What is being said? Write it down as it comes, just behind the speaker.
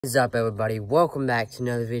What's up, everybody? Welcome back to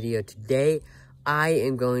another video. Today I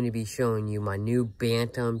am going to be showing you my new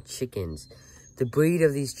bantam chickens. The breed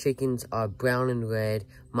of these chickens are brown and red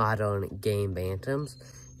modern game bantams,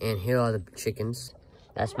 and here are the chickens.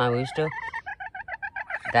 That's my rooster.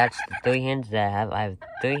 That's the 3 hens that I have. I have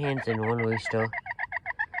 3 hens and 1 rooster.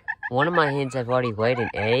 One of my hens have already laid an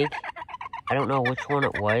egg. I don't know which one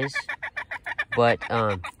it was, but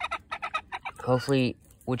hopefully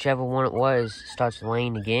whichever one it was starts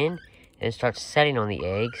laying again and starts setting on the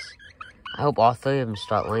eggs. I hope all 3 of them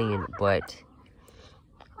start laying, but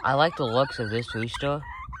I like the looks of this rooster.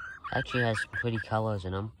 It actually has some pretty colors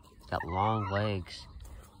in them. It's got long legs.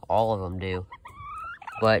 All of them do.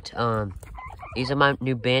 But these are my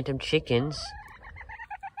new bantam chickens.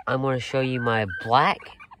 I'm going to show you my black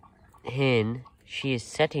hen. She is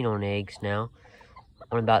setting on eggs now,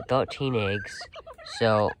 on about 13 eggs.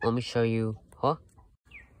 So let me show you.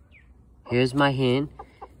 Here's my hen.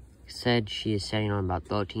 Said she is setting on about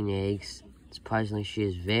 13 eggs. Surprisingly, she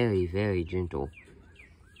is very, very gentle.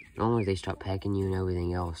 Normally they start pecking you and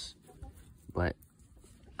everything else, but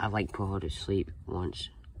I like put her to sleep once.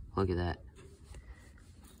 Look at that.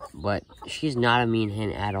 But she's not a mean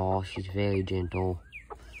hen at all. She's very gentle.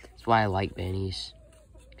 That's why I like bennies,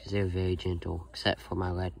 because they're very gentle, except for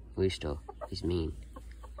my red rooster. He's mean.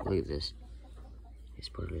 Look at this.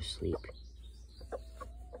 Just put her to sleep.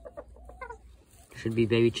 Should be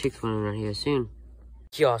baby chicks running around here soon.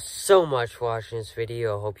 Thank y'all so much for watching this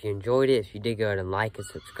video. I hope you enjoyed it. If you did, go ahead and like and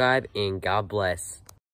subscribe, and God bless.